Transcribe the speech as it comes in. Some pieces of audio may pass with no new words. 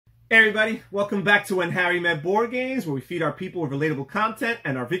Hey everybody, welcome back to When Harry Met Board Games, where we feed our people with relatable content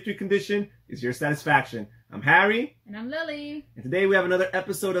and our victory condition is your satisfaction. I'm Harry. And I'm Lily. And today we have another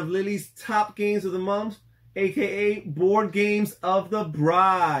episode of Lily's Top Games of the Month, aka Board Games of the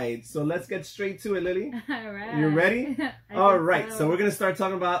Bride. So let's get straight to it, Lily. Alright. You ready? Alright, so we're going to start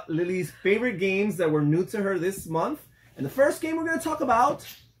talking about Lily's favorite games that were new to her this month. And the first game we're going to talk about...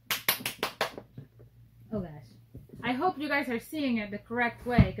 Oh gosh. I hope you guys are seeing it the correct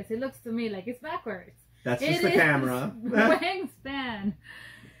way, because it looks to me like it's backwards. That's just the camera. Wingspan.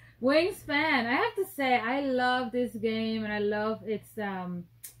 Wingspan. I have to say, I love this game, and I love its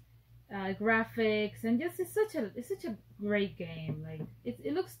graphics, and just it's such a great game. Like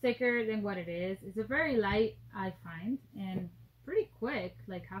it looks thicker than what it is. It's a very light, I find, and pretty quick,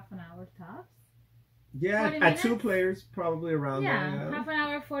 like half an hour tops. Yeah, at 2 players, probably around there. Yeah, half an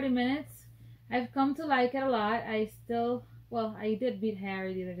hour, 40 minutes. I've come to like it a lot. I did beat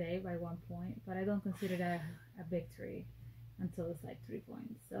Harry the other day by 1 point, but I don't consider that a victory until it's like 3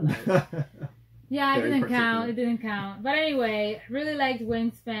 points. So like, yeah, it didn't count. It didn't count. But anyway, really liked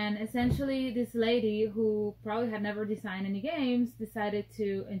Wingspan. Essentially, this lady who probably had never designed any games decided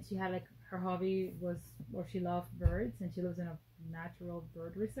to, and she had like her hobby was, or she loved birds, and she lives in a natural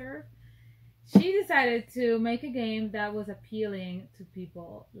bird reserve. She decided to make a game that was appealing to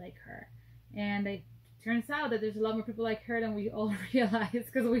people like her. And it turns out that there's a lot more people like her than we all realized,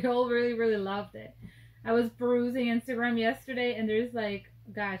 because we all really, really loved it. I was perusing Instagram yesterday, and there's like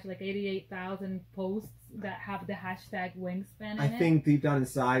 88,000 posts that have the hashtag Wingspan in it. I think deep down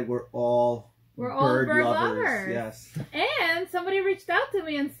inside we're all bird lovers. Yes. And somebody reached out to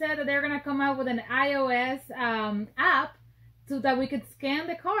me and said that they're going to come out with an iOS app so that we could scan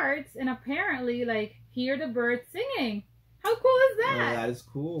the cards and apparently like hear the birds singing. How cool is that? Oh, that is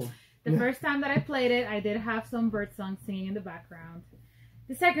cool. The first time that I played it, I did have some bird songs singing in the background.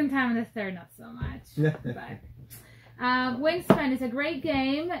 The second time and the third, not so much. But Wingspan is a great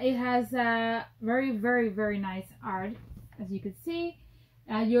game. It has very, very, very nice art, as you can see.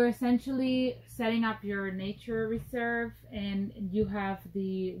 You're essentially setting up your nature reserve, and you have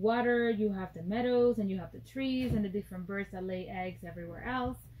the water, you have the meadows, and you have the trees, and the different birds that lay eggs everywhere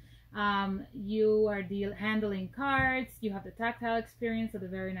else. You are handling cards. You have the tactile experience of the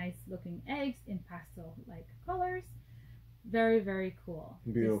very nice looking eggs in pastel like colors. Very, very cool.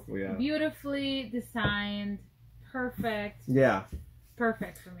 Beautiful, yeah. Beautifully designed. Perfect. Yeah.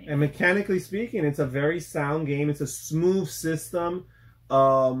 Perfect for me. And mechanically speaking, it's a very sound game. It's a smooth system.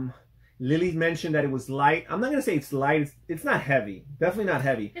 Lily mentioned that it was light. I'm not going to say it's light. It's not heavy. Definitely not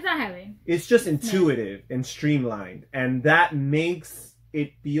heavy. It's not heavy. It's just intuitive and streamlined. And that makes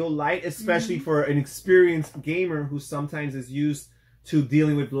it feel light, especially for an experienced gamer who sometimes is used to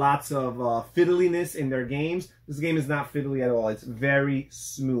dealing with lots of fiddliness in their games. This game is not fiddly at all. It's very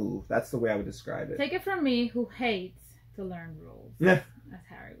smooth. That's the way I would describe it. Take it from me, who hates to learn rules, as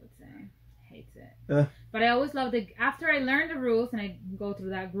Harry would say. Hates it. But I always love after I learn the rules and I go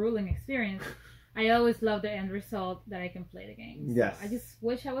through that grueling experience, I always love the end result that I can play the game. So yes. I just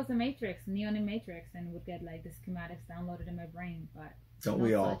wish I was the Matrix, Neon in Matrix, and would get like the schematics downloaded in my brain, but don't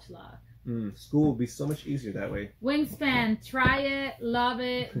we all? Such luck. School will be so much easier that way. Wingspan, try it, love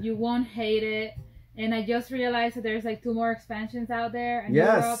it, you won't hate it. And I just realized that there's like 2 more expansions out there. In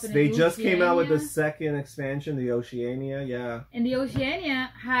yes, Europe, they just came out with the second expansion, the Oceania, yeah. And the Oceania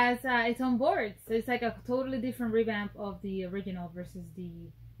has its own boards. So it's like a totally different revamp of the original versus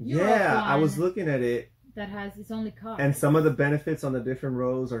the Europe one. I was looking at it. That has its only cards. And some of the benefits on the different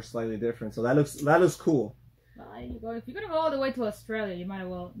rows are slightly different. So that looks cool. Well, if you're gonna go all the way to Australia, you might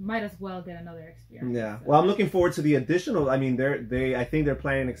as well get another experience. Yeah. So. Well, I'm looking forward to the additional. I mean, I think they're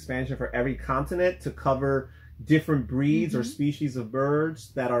planning an expansion for every continent to cover different breeds or species of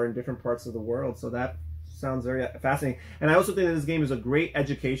birds that are in different parts of the world. So that sounds very fascinating. And I also think that this game is a great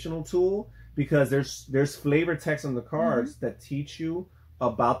educational tool because there's flavor text on the cards that teach you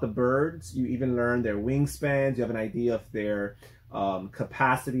about the birds. You even learn their wingspans. You have an idea of their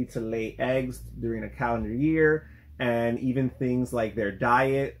capacity to lay eggs during a calendar year, and even things like their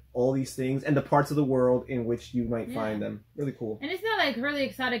diet, all these things, and the parts of the world in which you might find them. Really cool. And it's not like really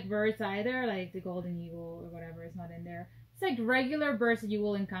exotic birds either, like the golden eagle or whatever is not in there. It's like regular birds that you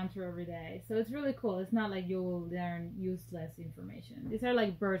will encounter every day. So it's really cool. It's not like you will learn useless information. These are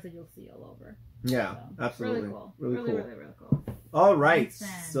like birds that you'll see all over. Yeah, so, absolutely. Really cool. Really cool. Really cool. All right,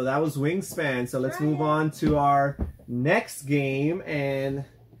 Wingspan. So that was Wingspan. So let's move on to our next game, and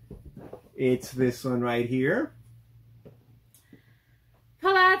it's this one right here.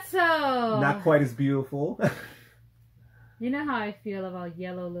 Palazzo! Not quite as beautiful. You know how I feel about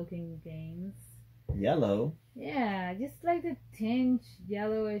yellow-looking games. Yellow? Yeah, just like the tinge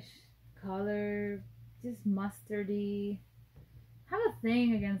yellowish color, just mustardy. I have a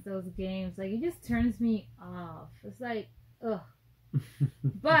thing against those games. Like, it just turns me off. It's like, ugh.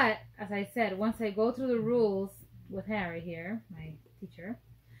 But as I said, once I go through the rules with Harry here, my teacher,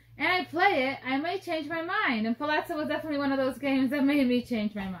 and I play it, I may change my mind. And Palazzo was definitely one of those games that made me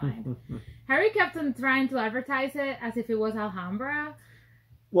change my mind. Harry kept on trying to advertise it as if it was Alhambra.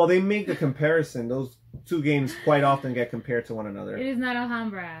 Well, they make the comparison. Those two games quite often get compared to one another. It is not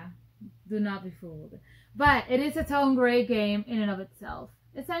Alhambra. Do not be fooled. But it is a tone gray game in and of itself.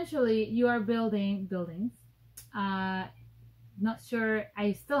 Essentially, you are building buildings. Not sure.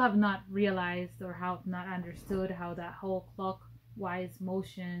 I still have not realized or have not understood how that whole clockwise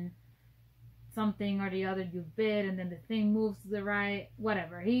motion, something or the other, you bid and then the thing moves to the right.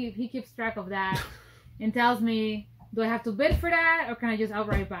 Whatever. He keeps track of that and tells me, do I have to bid for that or can I just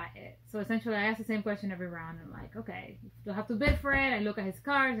outright buy it? So essentially, I ask the same question every round. I'm like, okay, do I have to bid for it? I look at his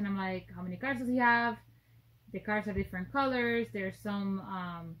cards and I'm like, how many cards does he have? The cards are different colors. There's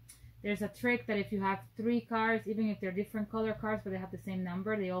some, there's a trick that if you have 3 cards, even if they're different color cards, but they have the same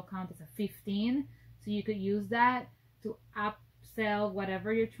number, they all count as a 15. So you could use that to upsell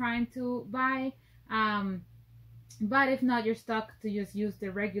whatever you're trying to buy. But if not, you're stuck to just use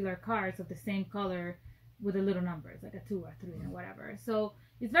the regular cards of the same color with the little numbers, like a 2 or 3 or whatever. So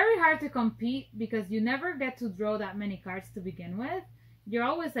it's very hard to compete because you never get to draw that many cards to begin with. You're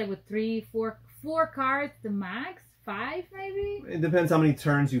always like with 3, 4 cards, the max, 5 maybe. It depends how many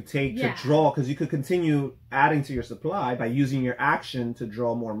turns you take to draw, because you could continue adding to your supply by using your action to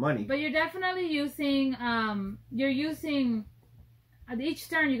draw more money. But you're definitely using, at each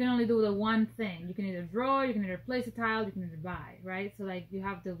turn you can only do the one thing. You can either draw, you can either place a tile, you can either buy, right? So like you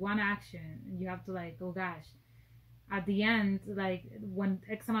have the one action and you have to like, oh gosh, at the end, like when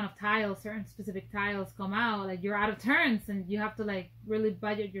X amount of tiles, certain specific tiles come out, like you're out of turns and you have to like really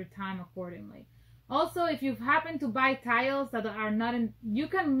budget your time accordingly. Also, if you happen to buy tiles that are not in, you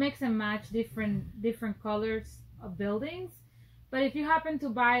can mix and match different colors of buildings. But if you happen to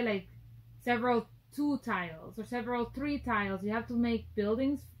buy like several 2 tiles or several 3 tiles, you have to make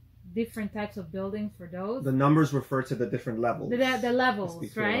buildings, different types of buildings for those. The numbers refer to the different levels. The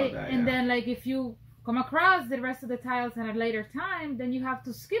levels, right? And then like if you come across the rest of the tiles at a later time, then you have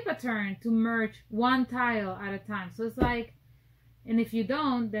to skip a turn to merge one tile at a time. So it's like, and if you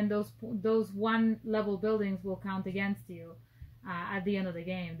don't, then those 1 level buildings will count against you at the end of the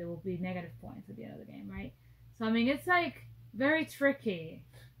game. There will be negative points at the end of the game, right? So I mean, it's like very tricky.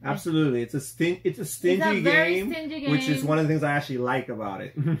 Absolutely, it's a stingy game, which is one of the things I actually like about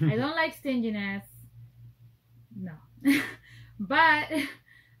it. I don't like stinginess, no, but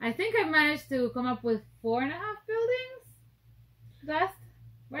I think I've managed to come up with 4.5 buildings. That's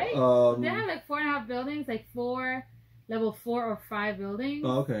right. They have like 4.5 buildings, like 4 level 4 or 5 buildings.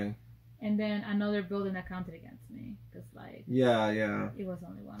 Oh, okay. And then another building that counted against me, because like it was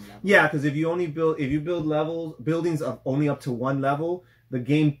only 1 level. Yeah, because if you build buildings of only up to 1 level, the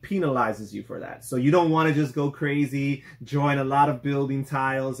game penalizes you for that. So you don't want to just go crazy, join a lot of building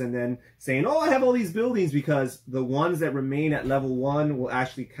tiles, and then saying, oh, I have all these buildings, because the ones that remain at level 1 will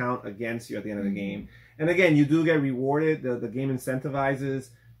actually count against you at the end of the game. And again, you do get rewarded. The game incentivizes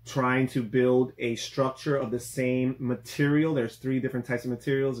trying to build a structure of the same material. There's 3 different types of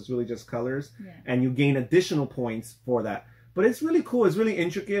materials. It's really just colors. Yeah. And you gain additional points for that. But it's really cool. It's really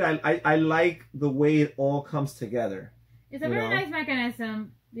intricate. I like the way it all comes together. It's a very nice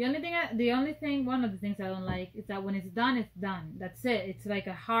mechanism. One of the things I don't like is that when it's done, it's done. That's it. It's like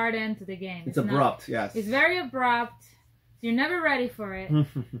a hard end to the game. It's abrupt, yes. It's very abrupt. You're never ready for it.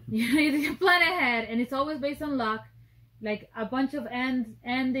 You plan ahead, and it's always based on luck. Like a bunch of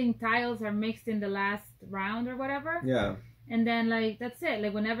ending tiles are mixed in the last round or whatever. Yeah. And then like that's it.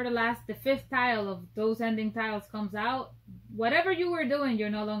 Like whenever the 5th tile of those ending tiles comes out, whatever you were doing,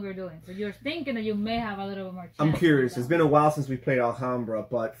 you're no longer doing. So you're thinking that you may have a little bit more chance. I'm curious. It's been a while since we played Alhambra,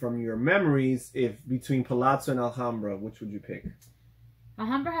 but from your memories, if between Palazzo and Alhambra, which would you pick?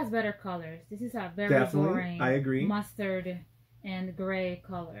 Alhambra has better colors. This is a very boring, I agree, mustard and gray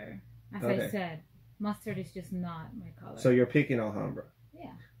color. As I said, mustard is just not my color. So you're picking Alhambra?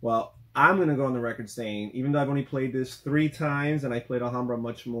 Yeah. Well, I'm going to go on the record saying, even though I've only played this 3 times and I played Alhambra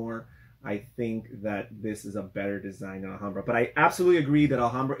much more, I think that this is a better design than Alhambra. But I absolutely agree that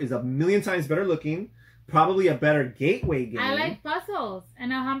Alhambra is a million times better looking, probably a better gateway game. I like puzzles,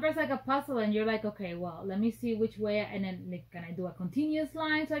 and Alhambra's like a puzzle, and you're like, okay, well, let me see which way, and then like, can I do a continuous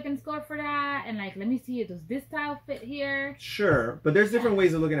line so I can score for that? And like, let me see, does this tile fit here? Sure, but there's different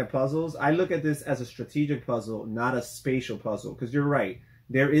ways of looking at puzzles. I look at this as a strategic puzzle, not a spatial puzzle, because you're right.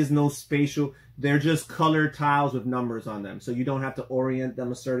 There is no spatial. They're just colored tiles with numbers on them. So you don't have to orient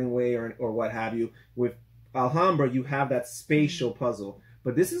them a certain way or what have you. With Alhambra, you have that spatial puzzle.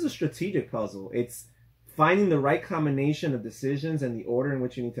 But this is a strategic puzzle. It's finding the right combination of decisions and the order in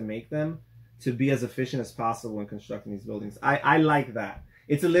which you need to make them to be as efficient as possible when constructing these buildings. I like that.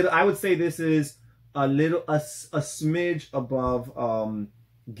 It's a little, I would say this is a smidge above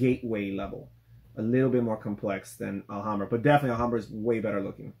Gateway level. A little bit more complex than Alhambra, but definitely Alhambra is way better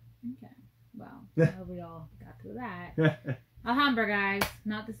looking. Okay, well, we all got through that. Alhambra, guys,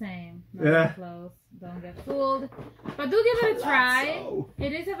 not the same. Not even close. Don't get fooled. But do give it a try. So.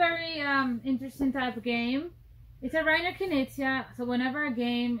 It is a very interesting type of game. It's a Reiner Knizia, so whenever a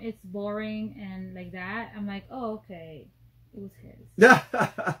game is boring and like that, I'm like, oh, okay, it was his.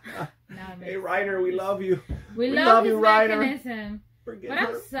 Hey, Reiner, we love you. We love his you, mechanism. Forget but her.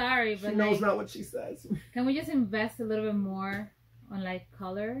 I'm sorry, but she knows not what she says. Can we just invest a little bit more on like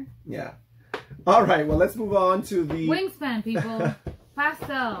color? Yeah. All right, well, let's move on to the... Wingspan, people.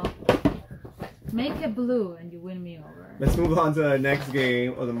 Pastel. Make it blue and you win me over. Let's move on to the next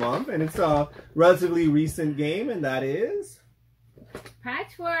game of the month. And it's a relatively recent game, and that is...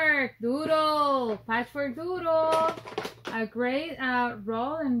 Patchwork Doodle. Patchwork Doodle. A great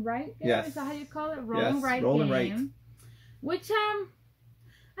roll and write game. Yes. Is that how you call it? Roll yes, and write roll game. And write. Which, I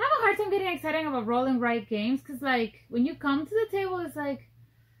have a hard time getting excited about roll and write games. Because, like, when you come to the table, it's like...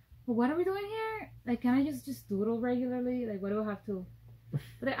 What are we doing here? Like, can I just doodle regularly? Like, what do I have to... But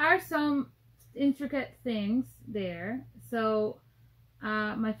there are some intricate things there. So,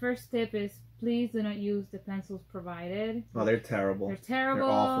 my first tip is please do not use the pencils provided. Oh, they're terrible. They're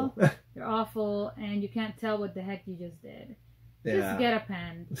terrible. They're awful. They're awful, and you can't tell what the heck you just did. Yeah. Just get a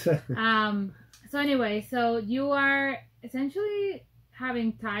pen. So anyway, so you are essentially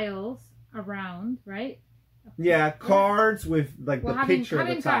having tiles around, right? Yeah, cards with like the picture of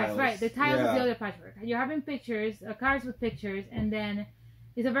the cards, tiles. Right, the tiles is the other patchwork. You're having pictures, cards with pictures, and then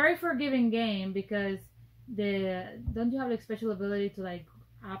it's a very forgiving game because don't you have like special ability to like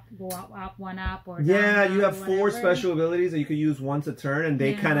go up, one up, or down, you have or 4 whatever? special abilities that you could use once a turn, and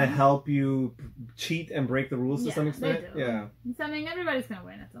they kind of help you cheat and break the rules to some extent. They do. Yeah, so, I mean, everybody's gonna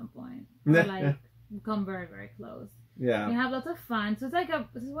win at some point. Or, like come very, very close. Yeah, you have lots of fun. So it's like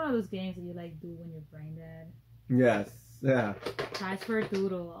this is one of those games that you like do when you're brain dead. Yes. Yeah. Patchwork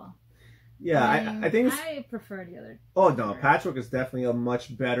Doodle. Yeah, I think I prefer the other. Oh no, Patchwork is definitely a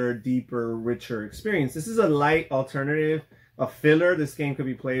much better, deeper, richer experience. This is a light alternative, a filler. This game could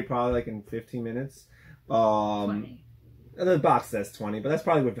be played probably like in 15 minutes. 20. The box says 20, but that's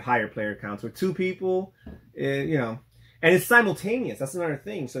probably with higher player counts. With 2 people, you know, and it's simultaneous. That's another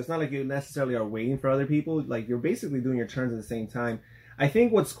thing. So it's not like you necessarily are waiting for other people. Like you're basically doing your turns at the same time. I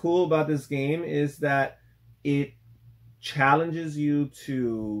think what's cool about this game is that it challenges you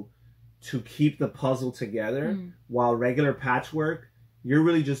to keep the puzzle together, while regular Patchwork, you're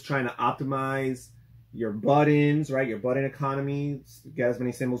really just trying to optimize your buttons, right? Your button economy, get as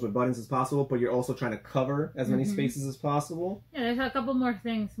many symbols with buttons as possible, but you're also trying to cover as many spaces as possible. Yeah, there's a couple more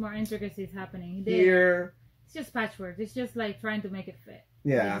things, more intricacies happening. Here, it's just Patchwork. It's just like trying to make it fit.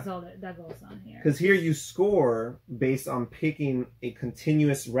 Yeah. This is all that goes on here. Because here you score based on picking a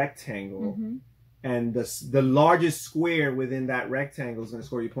continuous rectangle. And the largest square within that rectangle is going to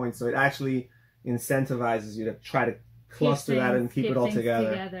score you points. So it actually incentivizes you to try to cluster that and keep it all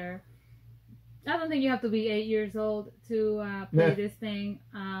together. I don't think you have to be 8 years old to play this thing.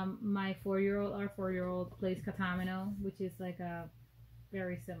 My 4-year-old plays Catamino, which is like a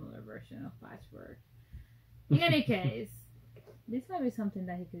very similar version of Patchwork. In any case, this might be something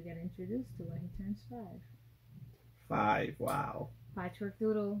that he could get introduced to when he turns 5. 5, wow. Patchwork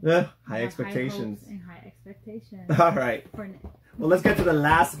Doodle. High expectations. High expectations. All right. Well, let's get to the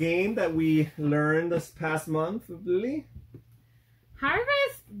last game that we learned this past month, Lily.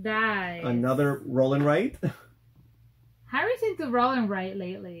 Harvest Dice. Another roll and write. Harry's into roll and write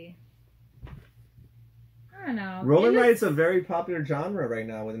lately. I don't know. Roll and write is a very popular genre right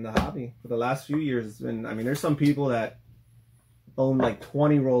now within the hobby. For the last few years, it's been. I mean, there's some people that own like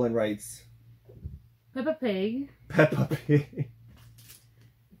 20 roll and writes. Peppa Pig. Peppa Pig.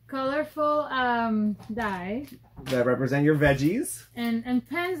 Colorful die that represent your veggies, and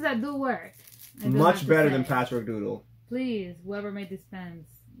pens that do work. Much better than Patchwork Doodle. Please, whoever made these pens,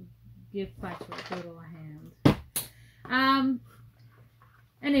 give Patchwork Doodle a hand.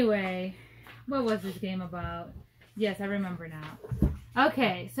 Anyway, what was this game about? Yes, I remember now.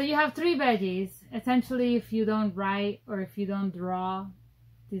 Okay, so you have 3 veggies. Essentially, if you don't write or if you don't draw,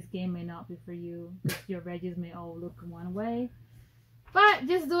 this game may not be for you. Your veggies may all look one way. But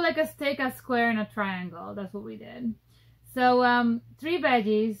just do like a steak, a square, and a triangle. That's what we did. So 3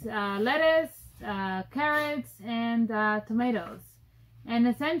 veggies, lettuce, carrots, and tomatoes. And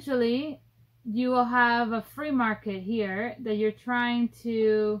essentially, you will have a free market here that you're trying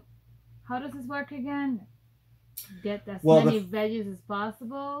to... How does this work again? Get as many veggies as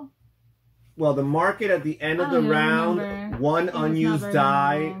possible. Well, the market at the end of the round, one unused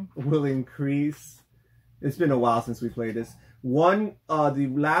die will increase. It's been a while since we played this.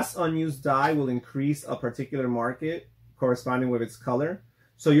 The last unused die will increase a particular market corresponding with its color.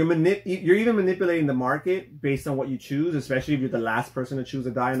 So you're even manipulating the market based on what you choose, especially if you're the last person to choose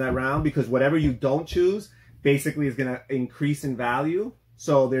a die in that round, because whatever you don't choose basically is going to increase in value.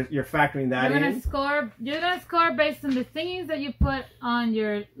 So you're factoring that in. You're gonna score based on the thingies that you put on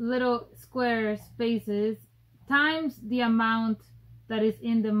your little square spaces times the amount that is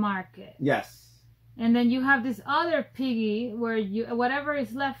in the market. Yes. And then you have this other piggy where whatever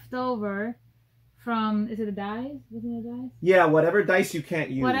is left over from, is it the dice? Is it the dice? Yeah, whatever dice you can't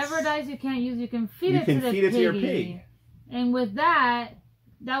use. Whatever dice you can't use, you can feed it to the piggy. You can feed it to your pig. And with that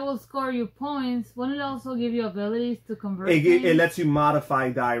will score you points. Won't it also give you abilities to convert it lets you modify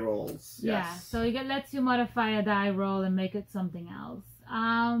die rolls. Yes. Yeah, so it lets you modify a die roll and make it something else.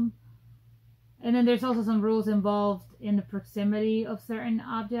 And then there's also some rules involved in the proximity of certain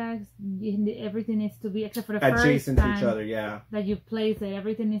objects. Everything needs to be, except for the adjacent first time to each other, yeah. that you place it,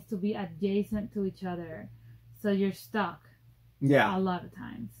 everything needs to be adjacent to each other. So you're stuck. Yeah. A lot of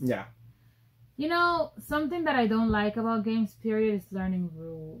times. Yeah. You know, something that I don't like about games, period, is learning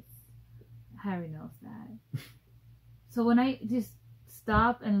rules. Harry knows that. So when I just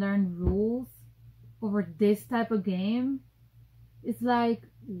stop and learn rules over this type of game, it's like,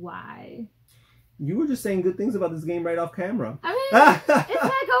 why? You were just saying good things about this game right off camera. I mean, it's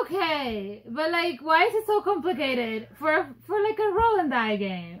like, okay, but like, why is it so complicated for like a roll and die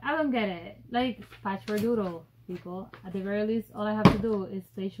game? I don't get it. Like, patchwork doodle. People, at the very least, all I have to do is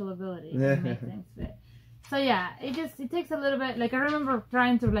spatial ability and make things fit. So yeah, it takes a little bit. Like, I remember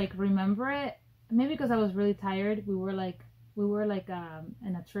trying to like remember it, maybe because I was really tired. We were like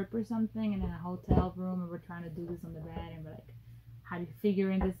in a trip or something, and in a hotel room, and we're trying to do this on the bed, and we're like, how do you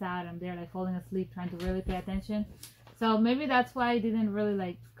figuring this out? I'm there like falling asleep, trying to really pay attention. So maybe that's why it didn't really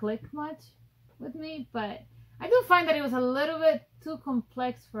like click much with me. But I do find that it was a little bit too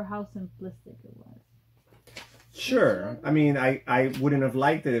complex for how simplistic it was. Sure. I mean, I wouldn't have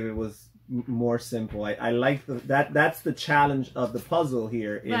liked it if it was more simple. I like that's the challenge of the puzzle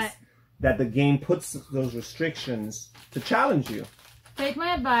here, is that the game puts those restrictions to challenge you. Take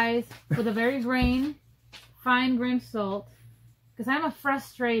my advice with a very fine grain of salt, because I'm a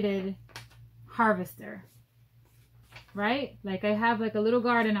frustrated harvester, right? Like, I have like a little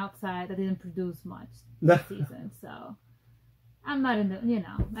garden outside that didn't produce much this season, so I'm not in the,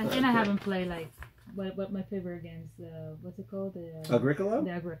 and I haven't played like what my favorite games, what's it called? Agricola? The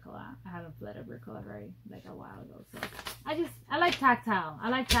Agricola. I haven't played Agricola like a while ago. So I like tactile.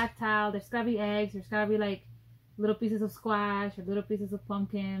 There's gotta be eggs. There's gotta be like little pieces of squash or little pieces of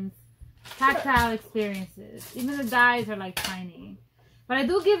pumpkins. Tactile experiences. Even the dice are like tiny. But I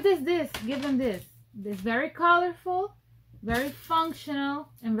do give them this. It's very colorful, very functional,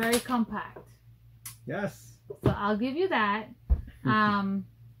 and very compact. Yes. So I'll give you that.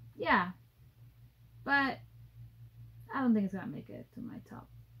 Yeah. But I don't think it's gonna make it to my top.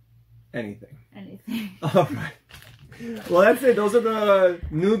 Anything. All right. Well, that's it. Those are the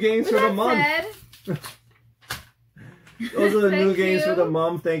new games for the month. Those are the new games for the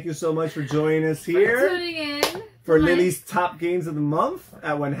month. Thank you so much for joining us here. For tuning in. For Lily's top games of the month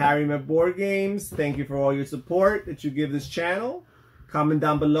at When Harry Met Board Games. Thank you for all your support that you give this channel. Comment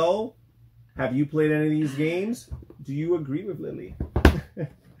down below. Have you played any of these games? Do you agree with Lily?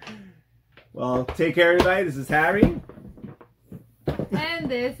 Well, take care, everybody. This is Harry. And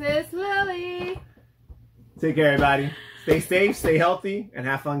this is Lily. Take care, everybody. Stay safe, stay healthy, and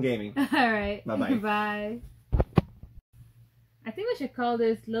have fun gaming. All right. Bye-bye. Bye. I think we should call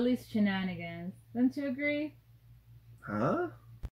this Lily's Shenanigans. Don't you agree? Huh?